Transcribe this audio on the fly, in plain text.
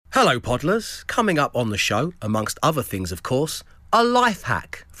Hello, Podlers. Coming up on the show, amongst other things, of course, a life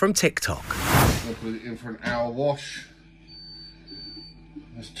hack from TikTok. We'll put it in for an hour wash.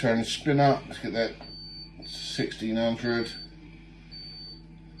 Let's turn the spin up. Let's get that 1600.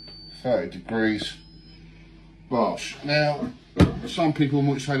 30 degrees. Bosh. Now, some people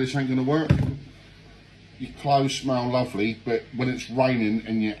might say this ain't going to work. Your clothes smell lovely, but when it's raining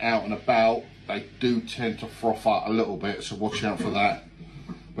and you're out and about, they do tend to froth out a little bit, so watch out for that.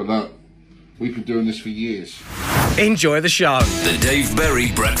 But look, we've been doing this for years. Enjoy the show. The Dave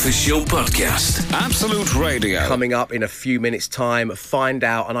Berry Breakfast Show Podcast. Absolute Radio. Coming up in a few minutes' time, find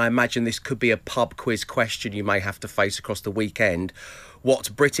out, and I imagine this could be a pub quiz question you may have to face across the weekend,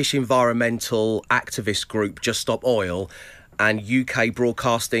 what British environmental activist group Just Stop Oil and UK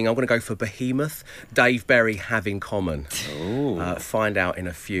broadcasting, I'm going to go for Behemoth, Dave Berry have in common. Find out in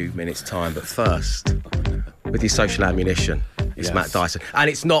a few minutes' time. But first, with your social ammunition, it's Matt Dyson. And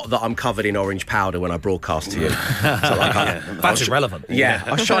it's not that I'm covered in orange powder when I broadcast to you. That's irrelevant. Yeah,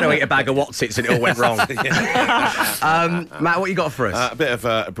 I was trying to eat a bag of Watsits and it all went wrong. Matt, what you got for us? A bit of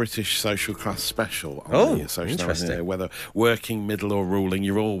a British social class special. On the social interesting. Ammo, whether working, middle or ruling,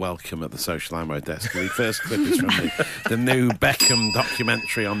 you're all welcome at the social ammo desk. The first clip is from the new Beckham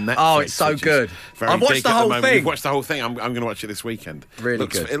documentary on Netflix. Oh, it's so good. I've watched the whole thing. You've watched the whole thing. I'm going to watch it this weekend. Really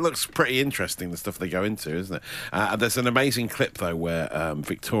good. It looks pretty interesting, the stuff they go into, isn't it? There's an amazing clip, though, where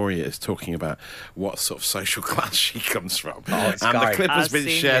Victoria is talking about what sort of social class she comes from. It's and great. the clip has been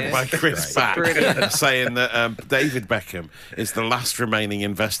shared by Chris Back, saying that David Beckham is the last remaining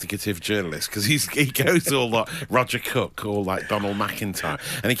investigative journalist, because he goes all like Roger Cook, all like Donald McIntyre,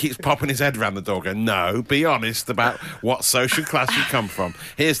 and he keeps popping his head around the door going, no, be honest about what social class you come from.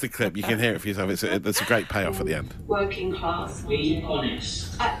 Here's the clip. You can hear it for yourself. There's a great payoff at the end. Working class. Being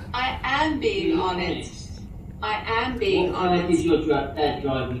honest. I am being honest. I am being honest. What car did your dad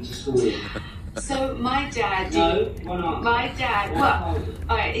drive you to school in? So my dad... No, one answer. My dad... Well,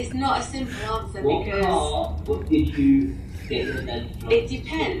 alright, it's not a simple answer because... What did you get your dad to drive? It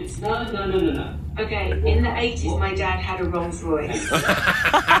depends. No. Okay, in the 80s, my dad had a Rolls Royce.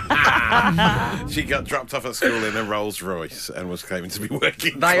 She got dropped off at school in a Rolls Royce and was claiming to be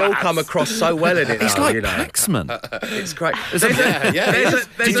working They class. all come across so well in it. He's though, like you know. Paxman. It's great.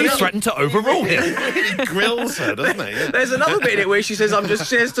 Did you threaten to overrule him? He grills her, doesn't he? Yeah. There's another bit in it where she says, she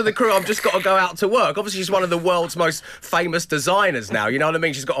says to the crew, I've just got to go out to work. Obviously, she's one of the world's most famous designers now. You know what I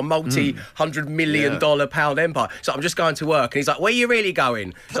mean? She's got a multi-$100 million pound empire. So I'm just going to work. And he's like, where are you really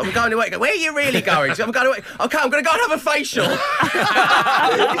going? So I'm going to work. Where are you really going? So I'm going to work. Okay, I'm going to go and have a facial.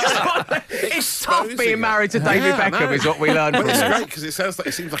 It's tough being married to David Beckham, is what we learned from But it's this. great because it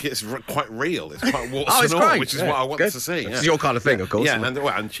seems like it's quite real. It's quite warts Oh, it's and all, great. which is what I want to see. It's your kind of thing, of course. Yeah,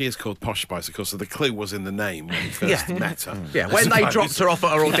 and she is called Posh Spice, of course, so the clue was in the name when we first met her. Yeah, when they dropped her off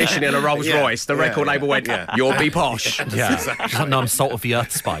at her audition in a Rolls Royce, the record label went, you'll be posh. Yeah. She's like, no, I'm salt of the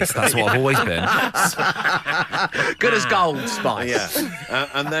earth Spice. That's what I've always been. Good as gold, Spice. Yeah.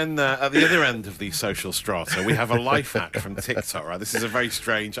 And then at the other end of the social strata, we have a life hack from TikTok, right? This is a very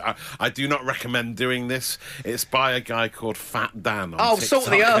strange... I do not recommend doing this. It's by a guy called Fat Dan on TikTok. Salt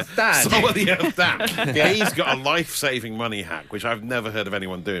of the Earth Dan. Salt of the Earth Dan. He's got a life-saving money hack, which I've never heard of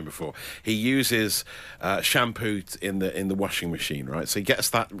anyone doing before. He uses shampoo in the washing machine, right? So he gets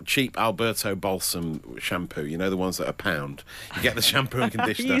that cheap Alberto Balsam shampoo, you know, the ones that are £1. You get the shampoo and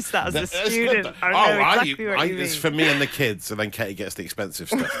conditioner. I used that as a student. I know exactly what you mean. It's for me and the kids, and then Katie gets the expensive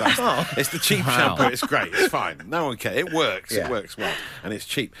stuff. It's the cheap shampoo. It's great. It's fine. No one cares. It works. Yeah. It works well, and it's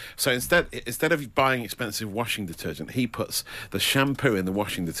cheap. So instead of buying expensive washing detergent, he puts the shampoo in the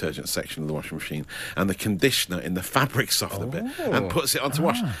washing detergent section of the washing machine and the conditioner in the fabric softener bit, and puts it onto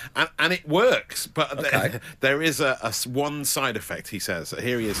wash, and it works. But there is a one side effect. He says.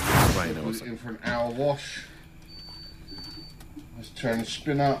 Here he is to explain it. Put it in for an hour wash. Let's turn the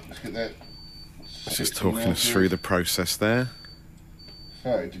spin up. Let's get that. Just talking us through the process there.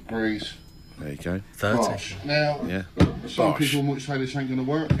 30 degrees. There you go. 30. Bosh. Now, some Bosh. people might say this ain't going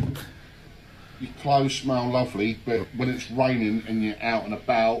to work. Your clothes smell lovely, but when it's raining and you're out and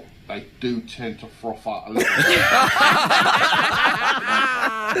about, they do tend to froth out a little bit.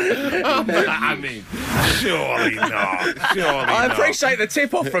 I mean, surely not. I appreciate the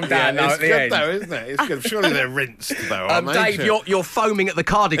tip-off from Dan, though, it's at the good end. though, isn't it? It's good. Surely they're rinsed, though, aren't they? Dave, you're foaming at the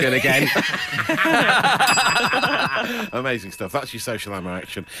cardigan again. Amazing stuff. That's your social ammo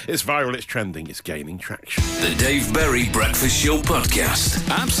action. It's viral, it's trending, it's gaining traction. The Dave Berry Breakfast Show Podcast.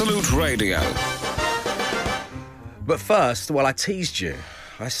 Absolute Radio. But first, well, I teased you.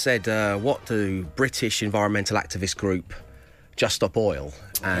 I said, what do British environmental activist group Just Stop Oil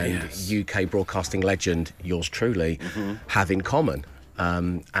and UK broadcasting legend, yours truly, have in common?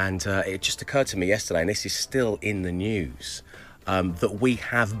 and it just occurred to me yesterday, and this is still in the news, that we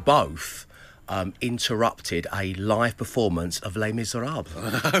have both interrupted a live performance of Les Miserables.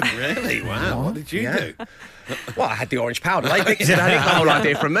 Oh, really? Wow. What did you do? Well, I had the orange powder. They picked it. I think the whole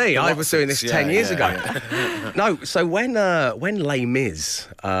idea from me. I was doing this 10 years ago. No, so when Les Mis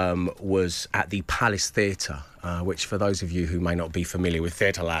was at the Palace Theatre, which for those of you who may not be familiar with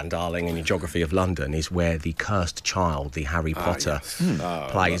Theatreland, darling, and your geography of London, is where the cursed child, the Harry Potter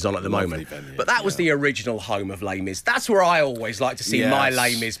play is on at the moment. Venue, but that was the original home of Les Mis. That's where I always like to see my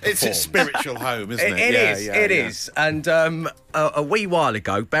Les Mis perform. It's a spiritual home, isn't it? It is. And a wee while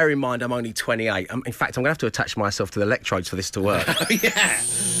ago, bear in mind I'm only 28. In fact, I'm going to have to attach myself to the electrodes for this to work. Something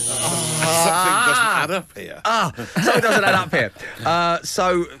doesn't add up here. Something doesn't add up here.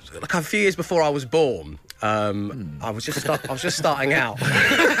 So, like a few years before I was born, I was just starting out.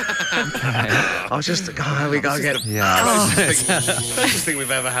 I was just, here we go again. Closest thing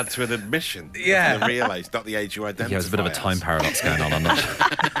we've ever had to an admission. Yeah. The real age, not the age you identify. Yeah, there's a bit of a time paradox going on. I'm not sure.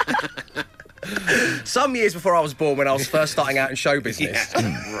 Some years before I was born, when I was first starting out in show business.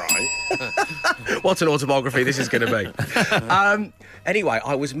 Right. What an autobiography this is going to be. Anyway,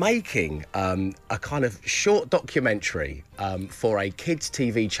 I was making a kind of short documentary for a kids'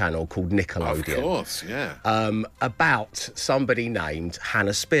 TV channel called Nickelodeon. Of course, yeah. About somebody named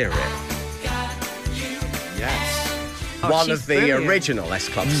Hannah Spearritt. Yes. One of the original S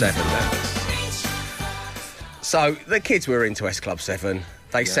Club 7 members. So the kids were into S Club 7.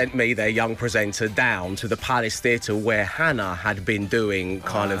 They sent me, their young presenter, down to the Palace Theatre where Hannah had been doing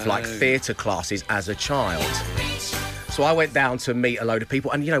kind of like theatre classes as a child. So I went down to meet a load of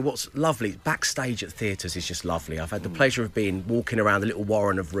people, and you know what's lovely? Backstage at theatres is just lovely. I've had the pleasure of walking around the little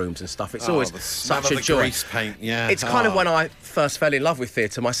warren of rooms and stuff. It's always such a joy. Grease paint, yeah. It's kind of when I first fell in love with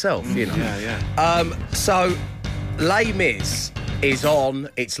theatre myself, you know. Yeah. So Les Mis is on,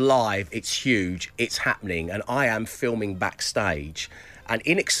 it's live, it's huge, it's happening, and I am filming backstage. And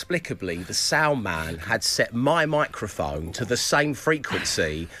inexplicably, the sound man had set my microphone to the same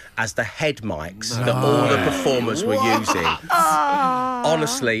frequency as the head mics that all the performers were using.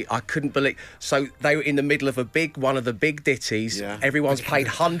 Honestly, I couldn't believe. So they were in the middle of one of the big ditties. Yeah. Everyone's paid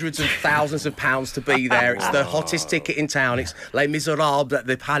hundreds of thousands of pounds to be there. It's the hottest ticket in town. It's Les Miserables at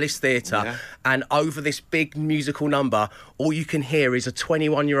the Palace Theatre. Yeah. And over this big musical number, all you can hear is a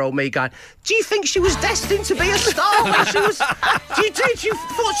 21-year-old me going, "Do you think she was destined to be a star when she was... Did you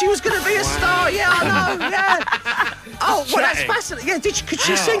thought she was going to be a star? Yeah, I know, yeah. Oh, well, that's fascinating. Yeah, could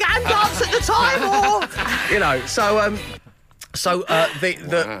she sing and dance at the time? Or, you know,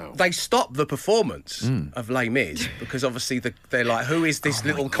 they stopped the performance of Les Mis because obviously they're like, who is this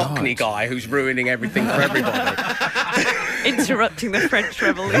little Cockney guy who's ruining everything for everybody? Interrupting the French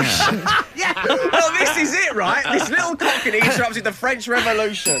Revolution. Yeah, well, this is it, right? This little Cockney interrupted the French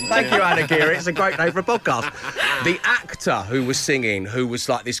Revolution. Thank you, Anna Geary. It's a great name for a podcast. The actor who was singing, who was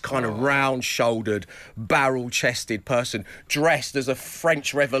like this kind of round-shouldered, barrel-chested person, dressed as a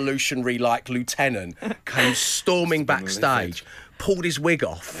French revolutionary like lieutenant, came storming backstage. Pulled his wig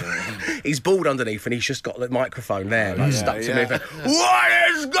off. He's bald underneath, and he's just got the microphone there, like stuck to me. What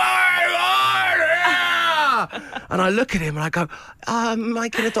is going on here? And I look at him and I go, I'm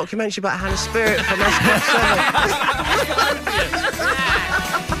making a documentary about Hannah Spearritt from S Club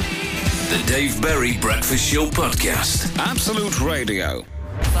 7. The Dave Berry Breakfast Show Podcast. Absolute Radio.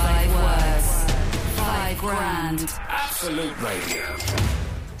 5 words, 5 grand. Absolute Radio.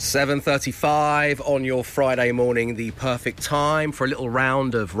 7:35 on your Friday morning, the perfect time for a little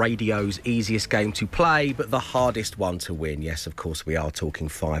round of radio's easiest game to play, but the hardest one to win. Yes, of course, we are talking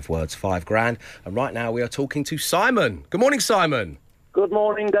 5 words, 5 grand. And right now we are talking to Simon. Good morning, Simon. Good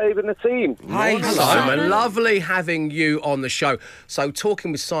morning, Dave and the team. Hey, Simon. Lovely having you on the show. So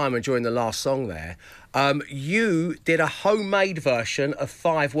talking with Simon during the last song there, you did a homemade version of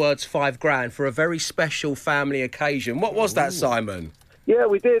 5 words, 5 grand for a very special family occasion. What was that, Simon? Yeah,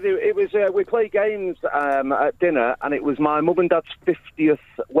 we did. It was we played games at dinner, and it was my mum and dad's 50th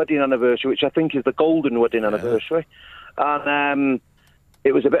wedding anniversary, which I think is the golden wedding anniversary. And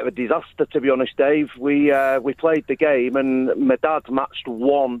it was a bit of a disaster, to be honest, Dave. We played the game, and my dad matched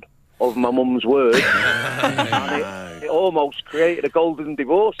one of my mum's words, and it almost created a golden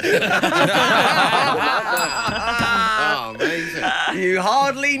divorce. Oh, amazing. You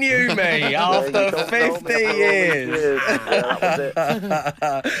hardly knew me after 50 years.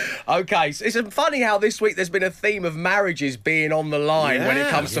 Okay, so it's funny how this week there's been a theme of marriages being on the line when it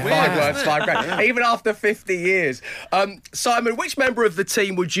comes to 5 words, 5 grand, even after 50 years. Simon, which member of the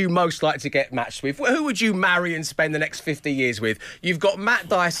team would you most like to get matched with? Who would you marry and spend the next 50 years with? You've got Matt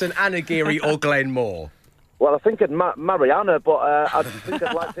Dyson, Anna Geary or Glenn Moore? Well, I think I'd marry Anna, but I think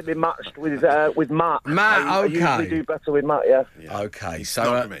I'd like to be matched with Matt. Matt, I okay. usually do better with Matt, yeah. Okay, so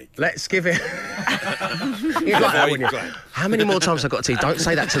Not me. let's give it... You'd like that, wouldn't you? How many more times I've got to tell you? Don't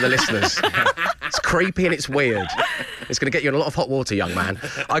say that to the listeners. It's creepy and it's weird. It's going to get you in a lot of hot water, young man.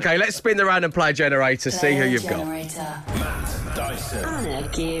 Okay, let's spin the random play generator, see who you've got. Matt Dyson. Anna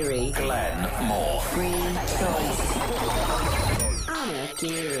Geary. Glenn Moore. Green choice. Anna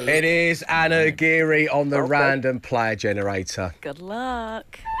Geary. It is Anna Geary on the random player generator. Good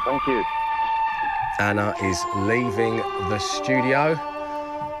luck. Thank you. Anna is leaving the studio.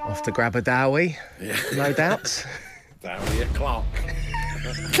 Off to grab a dowie, no doubt. Dowie o'clock.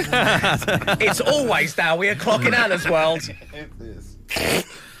 It's always dowie o'clock in Anna's world. It is.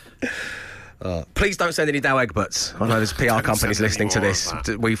 Please don't send any Dow Egberts. I know there's PR companies send listening to any more this. of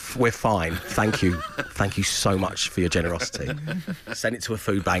that. We're fine. Thank you. Thank you so much for your generosity. Send it to a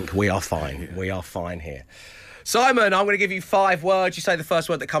food bank. We are fine. We are fine here. Simon, I'm going to give you 5 words. You say the first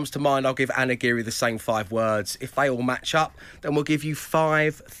word that comes to mind. I'll give Anna Geary the same 5 words. If they all match up, then we'll give you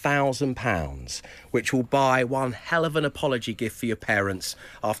 £5,000, which will buy one hell of an apology gift for your parents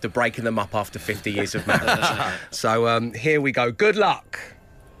after breaking them up after 50 years of marriage. So here we go. Good luck.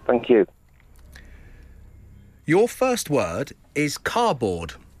 Thank you. Your first word is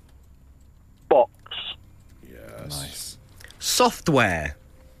cardboard. Box. Yes. Nice. Software.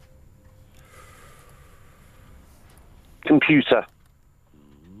 Computer.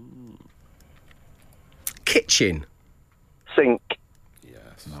 Kitchen. Sink.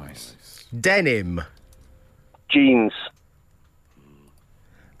 Yes. Nice. Denim. Jeans.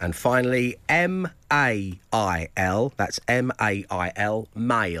 And finally, M-A-I-L. That's M-A-I-L,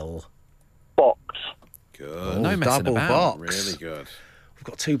 mail. Box. Good. No messing double about. box. Really good. We've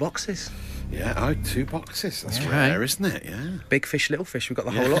got 2 boxes. Yeah, 2 boxes. That's Okay. rare, isn't it? Yeah. Big fish, little fish. We've got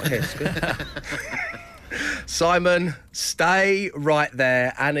the whole lot here. It's good. Simon, stay right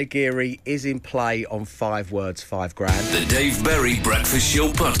there. Anna Geary is in play on 5 words, £5,000. The Dave Berry Breakfast Show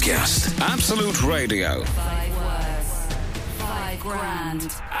Podcast. Absolute Radio. 5 words.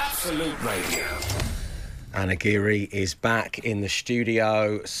 £5,000. Absolute Radio. Anna Geary is back in the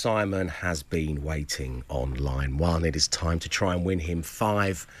studio. Simon has been waiting on line 1. It is time to try and win him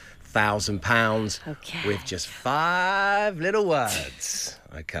 £5,000 Okay. with just 5 little words.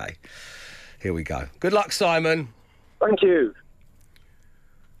 Okay, here we go. Good luck, Simon. Thank you.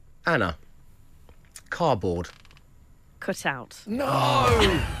 Anna, cardboard. Cut out.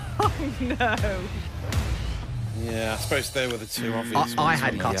 No! Yeah, I suppose they were the 2 obvious I ones,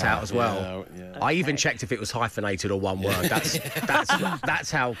 had weren't cut they? out as well. Yeah. I even checked if it was hyphenated or one word.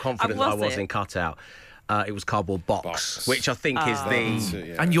 That's how confident was I was it? in cut out. It was cardboard box, which I think is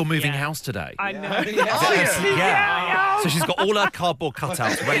the... And you're moving Yeah. house today. I know. Yeah. So she's got all her cardboard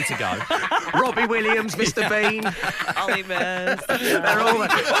cutouts ready to go. Robbie Williams, Mr. Bean. Ollie Murs. They're all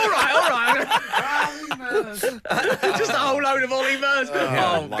right. Just a whole load of Ollie Murs.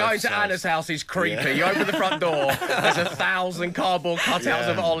 Going life to Anna's size. house is creepy. You open the front door, there's 1,000 cardboard cutouts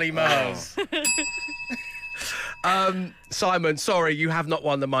of Ollie Murs. Simon, sorry, you have not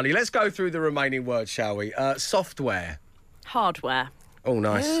won the money. Let's go through the remaining words, shall we? Software. Hardware. Oh,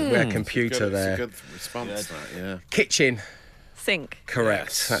 nice. We're computer It's there. a good response, that, yeah. Kitchen. Sink. Correct.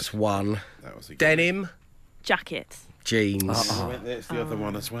 Yes. That's 1. That was a good Denim. Jacket. Jeans. It's the other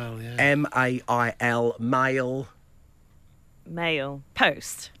one as well, yeah. M-A-I-L. Mail. Mail.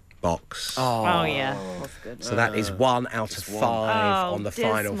 Post. Box. Oh yeah. That's good. So that is 1 out of 5 Oh, on the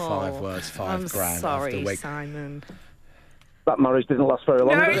final dismal. 5 words, £5,000 I'm sorry, after a week. Simon. That marriage didn't last very long.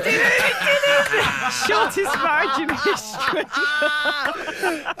 No, did it didn't. It didn't. Shortest marriage in history.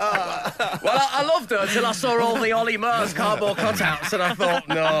 Well, I loved her until I saw all the Ollie Murs cardboard cutouts, and I thought,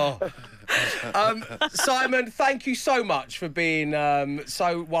 no. Simon, thank you so much for being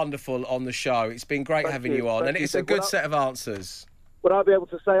so wonderful on the show. It's been great having you on, Thank and you, it's a Dave. good set of answers. Would I be able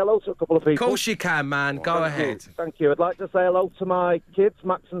to say hello to a couple of Of people? course you can, man. Go Thank you. ahead. Thank you. I'd like to say hello to my kids,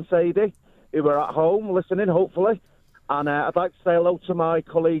 Max and Sadie, who are at home listening, hopefully. And I'd like to say hello to my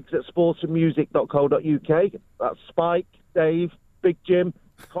colleagues at sportsandmusic.co.uk. That's Spike, Dave, Big Jim,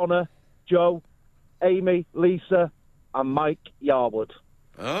 Connor, Joe, Amy, Lisa, and Mike Yarwood.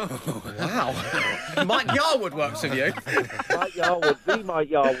 Oh, Wow. Mike Yarwood works with you. Mike Yarwood, the Mike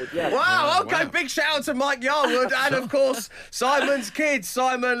Yarwood, yeah. Wow, okay, wow. big shout out to Mike Yarwood and, of course, Simon's kids.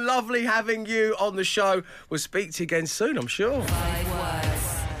 Simon, lovely having you on the show. We'll speak to you again soon, I'm sure. 5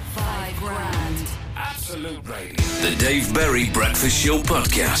 words. £5,000. Absolute Absolute Radio. The Dave Berry Breakfast Show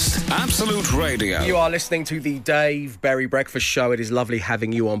Podcast. Absolute Radio. You are listening to the Dave Berry Breakfast Show. It is lovely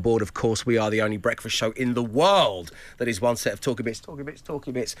having you on board. Of course, we are the only breakfast show in the world that is one set of talking bits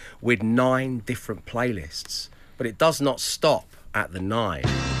with 9 different playlists. But it does not stop at the 9.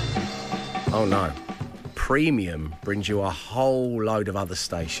 Oh no. Premium brings you a whole load of other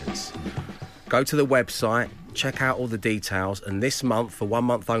stations. Go to the website, check out all the details, and this month, for 1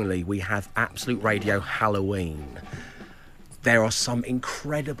 month only, we have Absolute Radio Halloween. There are some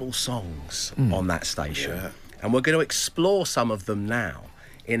incredible songs on that station, and we're going to explore some of them now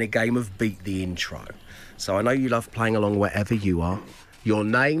in a game of Beat the Intro. So I know you love playing along wherever you are. Your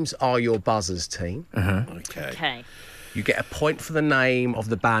names are your buzzers, team. Okay. You get a point for the name of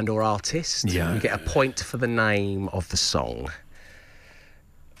the band or artist. Yeah. You get a point for the name of the song.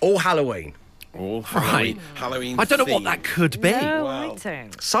 All Halloween. All Halloween. Halloween. I don't know what theme. that could be. No, I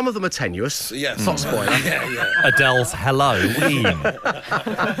don't. Some of them are tenuous. Yes. Not spoiler. Adele's Halloween.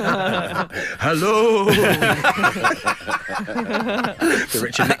 Hello. The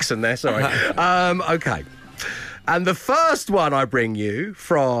Richard Nixon there, sorry. Okay. And the first one I bring you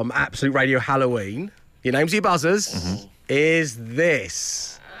from Absolute Radio Halloween, your names, your buzzers, is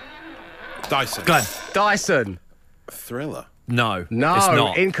this. Dyson. Glenn. Dyson. Thriller. No. No, it's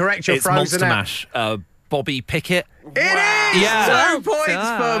not. incorrect, you're it's frozen Monster out. Mash. Bobby Pickett. It is! Yeah. 2 points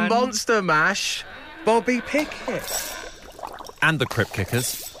Done. for Monster Mash. Bobby Pickett. And the Crypt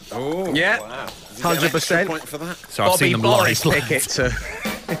Kickers. Oh, Yeah. wow. Does he get an 100%. extra point for that? So I've Bobby seen them Boris live. Pickett. I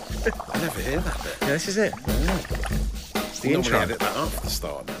never hear that bit. Yeah, this is it. It's the Normally intro. edit that off the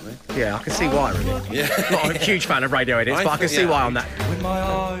start, don't they? Yeah, I can see why, really. Yeah. Not a huge fan of radio edits, I but I can think- see yeah. why on that. When my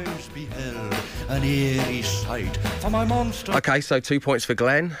eyes beheld an eerie sight, for my monster. Okay, so 2 points for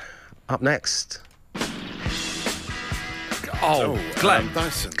Glenn. Up next. Oh, Glenn.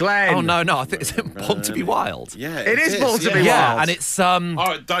 Dyson. Glenn. Oh, no. I think it's Born to be Wild. Yeah, It is Born to Be Yeah, Wild. and it's...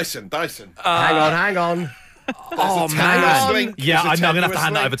 Oh, Dyson. Hang on. Oh, There's a man. tenuous link. Yeah, There's I a know. I'm going to have to tenuous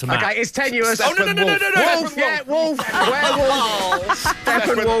hand that link. over to Matt. Okay, it's tenuous. Oh, no, no, no, no, no, Wolf, yeah, wolf. Werewolf.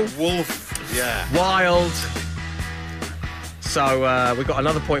 Steppenwolf. Wolf. Yeah. Wild. So we've got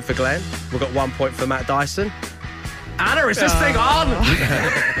another point for Glenn. We've got 1 point for Matt Dyson. Anna, is this thing on?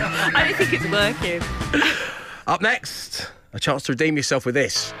 I don't think it's working. Up next, a chance to redeem yourself with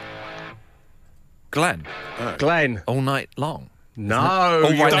this. Glenn. Glenn. All Night Long. No. All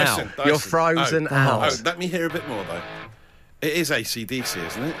right now. Dyson. You're frozen out. Oh, let me hear a bit more, though. It is AC/DC,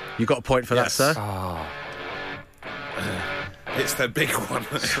 isn't it? You got a point for that, Yes. sir? It's the big one.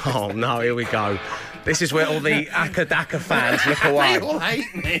 Oh, no, here we go. This is where all the Akadaka fans look away. They all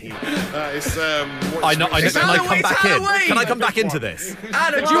hate me. It's, I know. It's Can I come Halloween, back Halloween! in? Can I come back into this?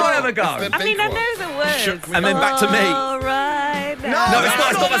 Anna, do you want to have a go? I mean, I know the words. And then back to me. All right. No, No, it's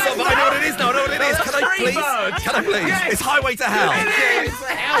not. It's not. that's That's not. I know what it is now. I know what it is. Can I Free please? bird. Can I please? Yes. It's Highway to Hell. It's the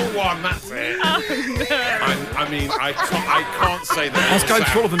hell one, that's it. I mean, I can't say that. I was going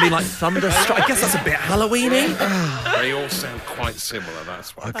through all of them being like Thunderstruck. I guess that's a bit Halloween-y. They all sound quite similar,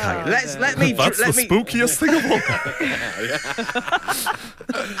 that's why. Okay, let me. spookiest thing of all.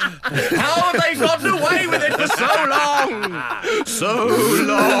 How have they gotten away with it for so long? So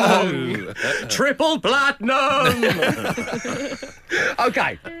long. Triple platinum.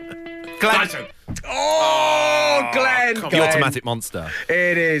 Okay. Dyson. Oh, Glenn. come The Glenn. Automatic Monster.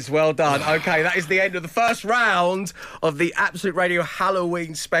 It is. Well done. Okay, that is the end of the first round of the Absolute Radio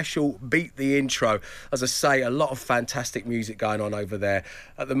Halloween special Beat the Intro. As I say, a lot of fantastic music going on over there.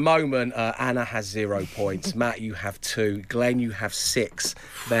 At the moment, Anna has 0 points. Matt, you have 2. Glenn, you have 6.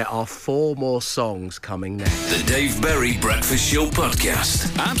 There are 4 more songs coming next. The Dave Berry Breakfast Show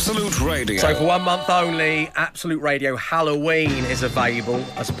Podcast. Absolute Radio. So for 1 month only, Absolute Radio Halloween is available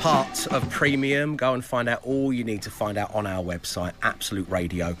as part of Premium. Go and find out all you need to find out on our website,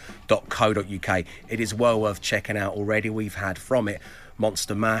 absoluteradio.co.uk. It is well worth checking out already. We've had from it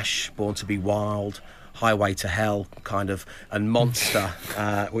Monster Mash, Born to be Wild, Highway to Hell, kind of, and Monster,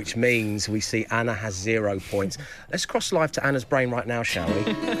 which means we see Anna has 0 points. Let's cross live to Anna's brain right now, shall we?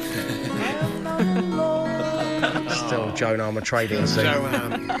 Still Joan Armour trading scene.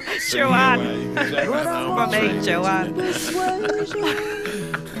 Joanne. My name, Joanne.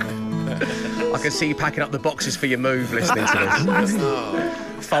 I can see you packing up the boxes for your move listening to this.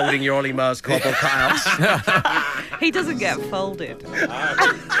 Folding your Ollie Murs cardboard cutouts. He doesn't get folded. No,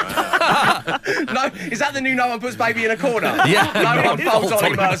 is that the new no one puts baby in a corner? Yeah. No one folds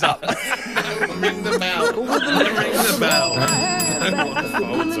Ollie Murs up. Ring the bell. Ring the bell.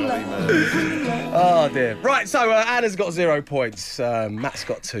 Oh dear. Right, so Anna's got 0 points. Matt's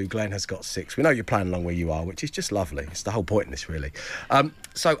got 2. Glenn has got 6. We know you're playing along where you are, which is just lovely. It's the whole point in this, really.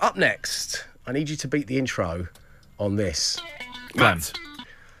 So up next, I need you to beat the intro on this.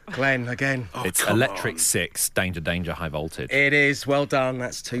 Glenn, again. It's Electric 6, Danger, Danger, High Voltage. It is. Well done.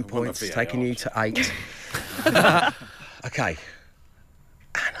 That's 2 points, taking you to 8. Okay.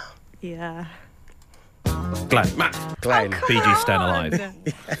 Anna. Yeah. Glenn. Glenn. Oh, Bee Gees Staying Alive.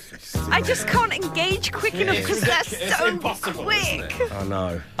 I just can't engage quick enough because they're so quick. I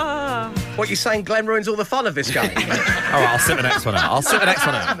know. What, you saying Glenn ruins all the fun of this game? All right, I'll sit the next one out. No,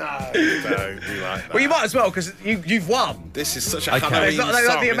 don't be like that. Well, you might as well, because you've won. This is such a Okay. Halloween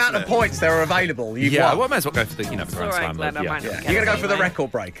song, The amount of points that are available, you've Yeah, won. well, I may as well go for the, for Grand all right, Slam. Glenn, I might not You're get going to go it for the anyway.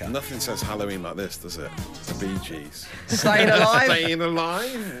 record breaker. Nothing says Halloween like this, does it? The Bee Gees. Staying alive? Staying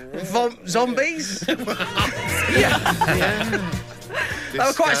alive? Zombies? Yeah. They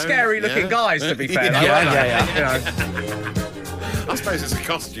were quite scary-looking guys, to be fair. though, Yeah, weren't they? yeah. You know. I suppose it's a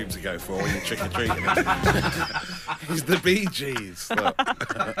costume to go for when you're trick-or-treating. He's the Bee Gees. Look.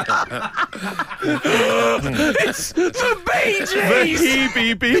 It's the Bee Gees!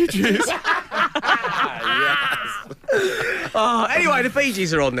 The Bee Gees. Anyway, the Bee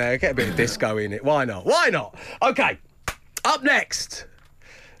Gees are on there. Get a bit of disco in it. Why not? Why not? Okay, up next.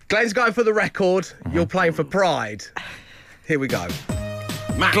 Glenn's going for the record. You're playing for Pride. Here we go.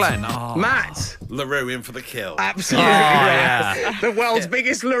 Matt. Glenn. Oh. Matt. LaRue in for the kill. Absolutely. yeah. The world's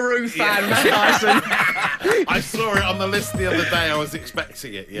biggest LaRue fan, Matt Dyson. I saw it on the list the other day. I was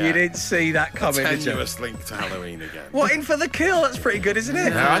expecting it. Yeah. You didn't see that coming, did you? Tenuous link to Halloween again. What, in for the kill? That's pretty good, isn't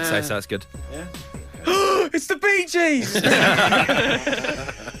it? Yeah, I'd say so. That's good. It's the Bee Gees!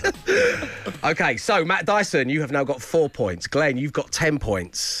 Okay, so Matt Dyson, you have now got 4 points. Glenn, you've got 10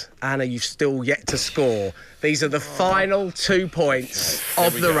 points. Anna, you've still yet to score. These are the final 2 points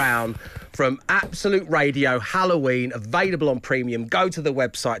of the round from Absolute Radio Halloween, available on Premium. Go to the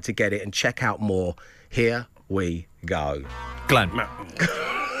website to get it and check out more. Here we go. Glenn.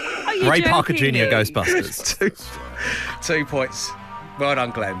 Ray Parker Jr. Ghostbusters. 2 points. Well done,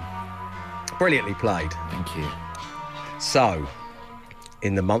 Glenn. Brilliantly played. Thank you. So,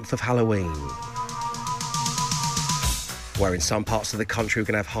 in the month of Halloween, where in some parts of the country we're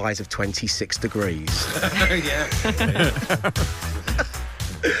going to have highs of 26 degrees.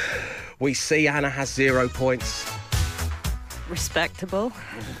 We see Anna has 0 points. Respectable.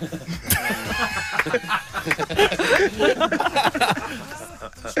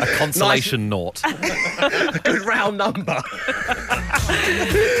 A consolation naught. A good round number.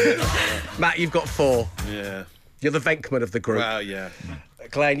 Matt, you've got 4. Yeah. You're the Venkman of the group. Well, yeah.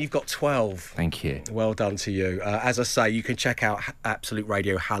 Glenn, you've got 12. Thank you. Well done to you. As I say, you can check out Absolute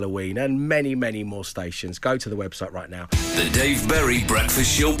Radio Halloween and many, many more stations. Go to the website right now. The Dave Berry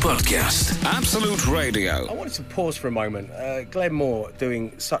Breakfast Show Podcast. Absolute Radio. I wanted to pause for a moment. Glenn Moore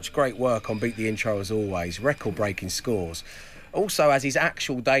doing such great work on Beat the Intro as always, record-breaking scores. Also, as his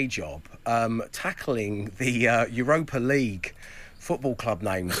actual day job, tackling the Europa League football club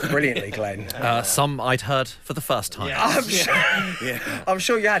names brilliantly, Glenn. Some I'd heard for the first time. I'm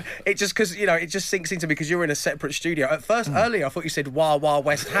sure you had. It just because it just sinks into me because you're in a separate studio. At first, earlier, I thought you said "Wah Wah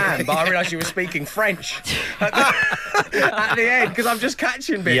West Ham," but I realised you were speaking French at the end because I'm just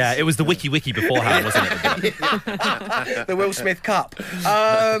catching bits. Yeah, it was the wiki beforehand, wasn't it? The Will Smith Cup.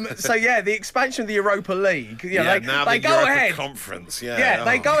 So yeah, the expansion of the Europa League. They the go Europa ahead. Conference.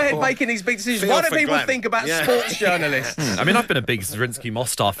 They go ahead making these big decisions. Feel What do for people Glenn. think about sports journalists? I mean, I've been a big Zrinski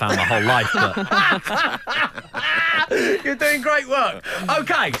Mostar fan my whole life, but You're doing great work.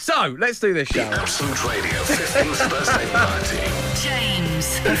 Okay, so let's do this show. Absolute Radio 15th birthday party.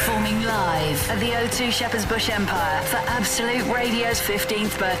 James performing live at the O2 Shepherd's Bush Empire for Absolute Radio's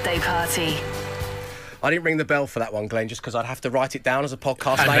 15th birthday party. I didn't ring the bell for that one, Glenn, just because I'd have to write it down as a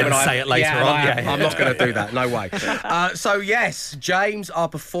podcast And name. then say it later on. I'm not going to do that. No way. So, yes, James are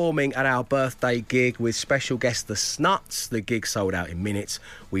performing at our birthday gig with special guest The Snuts. The gig sold out in minutes.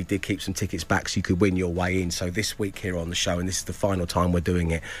 We did keep some tickets back so you could win your way in. So this week here on the show, and this is the final time we're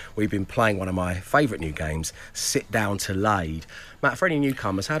doing it, we've been playing one of my favourite new games, Sit Down to Laid. Matt, for any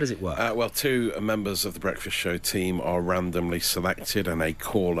newcomers, how does it work? Well, 2 members of the Breakfast Show team are randomly selected and a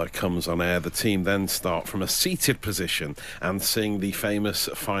caller comes on air. The team then start from a seated position and sing the famous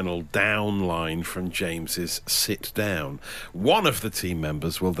final down line from James's Sit Down. One of the team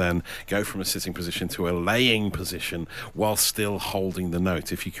members will then go from a sitting position to a laying position while still holding the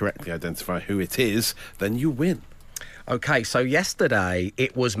note. If you correctly identify who it is, then you win. OK, so yesterday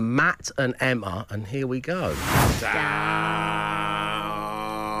it was Matt and Emma, and here we go.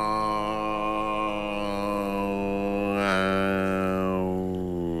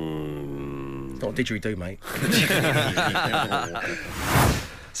 What didgeridoo, mate?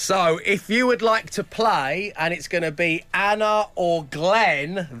 So, if you would like to play and it's going to be Anna or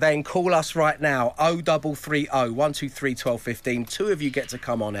Glenn, then call us right now. 0330 123 1215. Two of you get to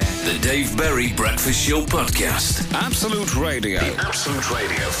come on air. The Dave Berry Breakfast Show Podcast. Absolute Radio. The Absolute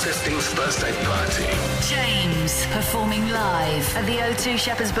Radio 15th birthday party. James performing live at the O2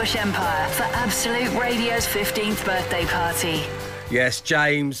 Shepherd's Bush Empire for Absolute Radio's 15th birthday party. Yes,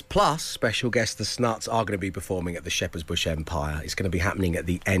 James, plus special guest The Snuts are going to be performing at the Shepherd's Bush Empire. It's going to be happening at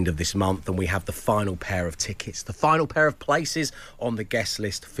the end of this month, and we have the final pair of tickets, the final pair of places on the guest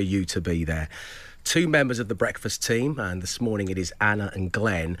list for you to be there. Two members of the breakfast team, and this morning it is Anna and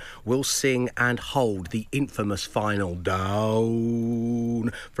Glenn, will sing and hold the infamous final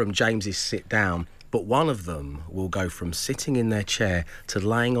down from James's Sit Down. But one of them will go from sitting in their chair to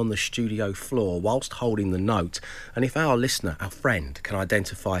laying on the studio floor whilst holding the note. And if our listener, our friend, can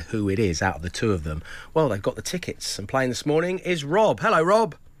identify who it is out of the two of them, well, they've got the tickets. And playing this morning is Rob. Hello,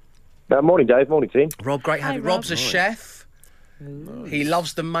 Rob. Morning, Dave. Morning, team. Rob, great having you. Rob. Rob's a chef. Nice. He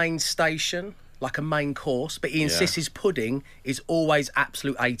loves the main station, like a main course, but he insists his pudding is always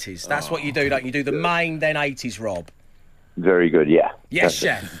absolute 80s. That's what you do, don't you? Do the main, then 80s, Rob. Very good, yeah. Yes,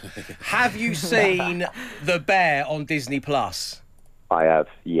 chef. Have you seen The Bear on Disney Plus? I have,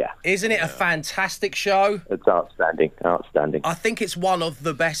 yeah. Isn't it a fantastic show? It's outstanding. I think it's one of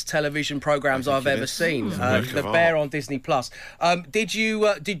the best television programmes I've ever seen. The Bear on Disney Plus. Are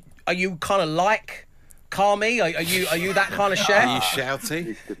you kind of like Carmi? Are you that kind of chef? Are you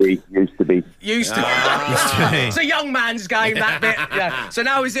shouty? Used to be. It's a young man's game, that bit. Yeah. So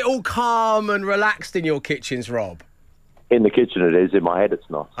now is it all calm and relaxed in your kitchens, Rob? In the kitchen it is, in my head it's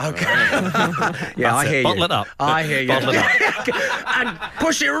not. Okay. Yeah, I hear you. Bottle it up. I hear you. Bottle it up. And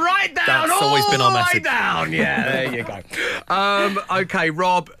push it right down. That's always been our message. Down. Yeah, there you go. Okay,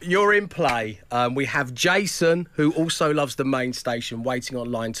 Rob, you're in play. We have Jason, who also loves the main station, waiting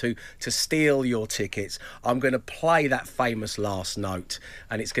on line 2 to steal your tickets. I'm going to play that famous last note,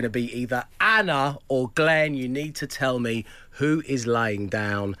 and it's going to be either Anna or Glenn. You need to tell me who is laying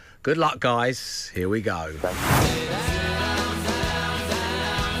down. Good luck, guys. Here we go.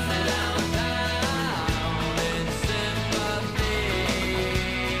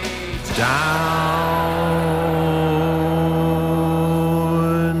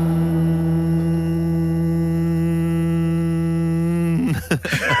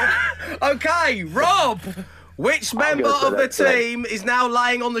 Okay, Rob, which member of the team is now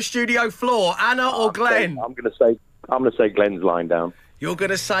laying on the studio floor, Anna or Glenn? I'm going to say Glenn's lying down. You're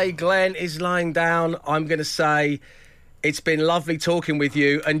going to say Glenn is lying down. I'm going to say it's been lovely talking with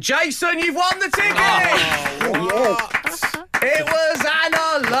you. And Jason, you've won the ticket! What? It was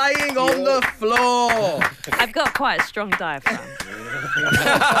Anna laying on the floor. I've got quite a strong diaphragm.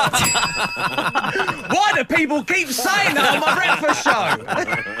 Why do people keep saying that on my breakfast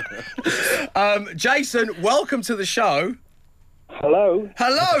show? Jason, welcome to the show. Hello.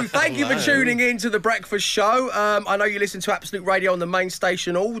 Hello. Thank you for tuning in to the breakfast show. I know you listen to Absolute Radio on the main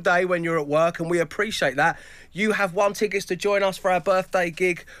station all day when you're at work, and we appreciate that. You have won tickets to join us for our birthday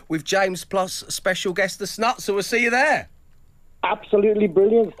gig with James plus special guest The Snuts, so we'll see you there. Absolutely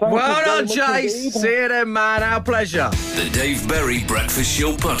brilliant. Thank well done, you Jace. See you then, man. Our pleasure. The Dave Berry Breakfast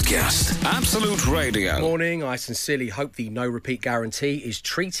Show Podcast. Absolute Radio. Morning. I sincerely hope the no repeat guarantee is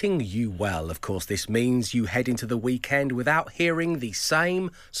treating you well. Of course, this means you head into the weekend without hearing the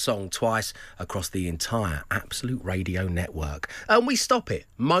same song twice across the entire Absolute Radio network. And we stop it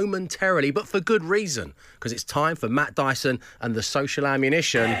momentarily, but for good reason, because it's time for Matt Dyson and the Social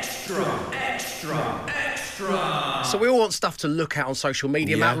Ammunition. Extra. So we all want stuff to look at on social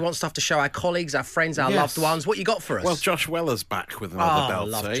media, Matt. We want stuff to show our colleagues, our friends, our loved ones. What you got for us? Well, Josh Weller's back with another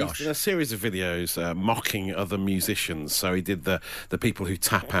belter. Love Josh. He's done a series of videos mocking other musicians. So he did the people who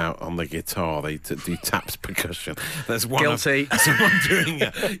tap out on the guitar. They do taps percussion. There's one Guilty. Someone doing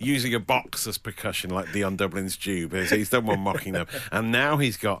using a box as percussion, like Dion Dublin's Tube. He's done one mocking them, and now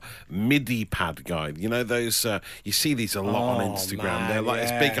he's got MIDI pad guide. You know those? You see these a lot on Instagram. Man, They're like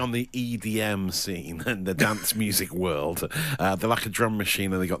it's big on the EDM scene and the dance music world. They're like a drum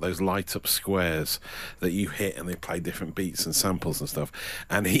machine, and they got those light up squares that you hit, and they play different beats and samples and stuff.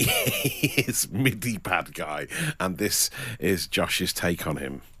 And he is MIDI pad guy, and this is Josh's take on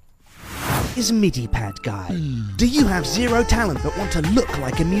him. Is MIDI pad guy. Do you have zero talent but want to look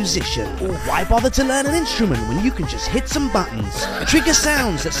like a musician? Or why bother to learn an instrument when you can just hit some buttons, trigger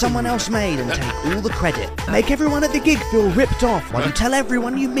sounds that someone else made and take all the credit? Make everyone at the gig feel ripped off while you tell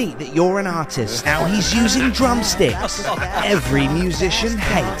everyone you meet that you're an artist. Now he's using drumsticks. Every musician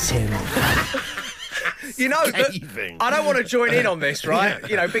hates him. You know, Scathing. I don't want to join in on this, right?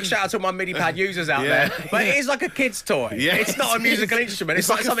 You know, big shout out to all my MIDI pad users out there. But it is like a kid's toy. Yeah, it's not a musical instrument. It's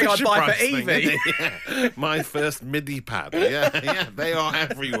like a something I'd Fisher buy for Price thing, Evie. isn't it? Yeah. My first MIDI pad. Yeah, they are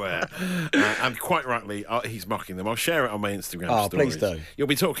everywhere. And quite rightly, he's mocking them. I'll share it on my Instagram stories. Please do. You'll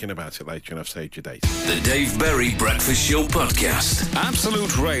be talking about it later, and I've saved your date. The Dave Berry Breakfast Show Podcast.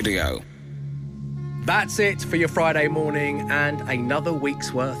 Absolute Radio. That's it for your Friday morning and another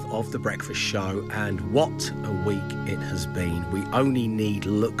week's worth of The Breakfast Show. And what a week it has been. We only need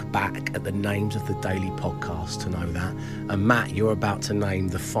look back at the names of the daily podcast to know that. And Matt, you're about to name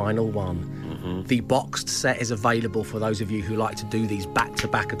the final one. The boxed set is available for those of you who like to do these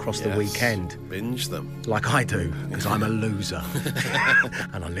back-to-back across the weekend. Binge them. Like I do, because I'm a loser.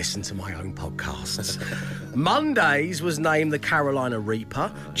 And I listen to my own podcasts. Mondays was named the Carolina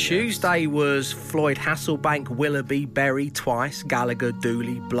Reaper. Tuesday was Floyd Hasselbank, Willoughby, Berry twice, Gallagher,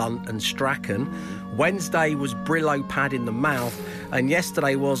 Dooley, Blunt and Strachan. Wednesday was Brillo Pad in the Mouth. And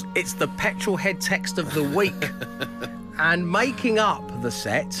yesterday was It's the Petrol Head Text of the Week. And making up the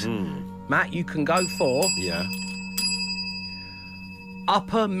set... Matt, you can go for... Yeah.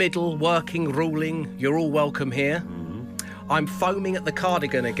 Upper, middle, working, ruling. You're all welcome here. I'm foaming at the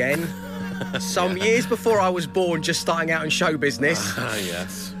cardigan again. Some years before I was born, just starting out in show business.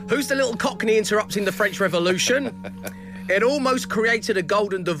 Yes. Who's the little Cockney interrupting the French Revolution? It almost created a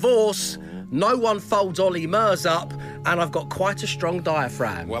golden divorce. No one folds Ollie Murs up, and I've got quite a strong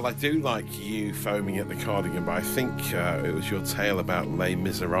diaphragm. Well, I do like you foaming at the cardigan, but I think it was your tale about Les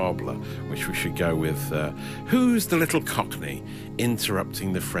Miserables, which we should go with. Who's the little Cockney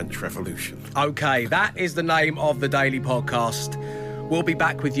interrupting the French Revolution? OK, that is the name of the daily podcast. We'll be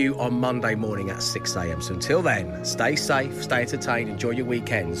back with you on Monday morning at 6 a.m. So until then, stay safe, stay entertained, enjoy your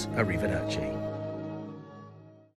weekends. Arrivederci.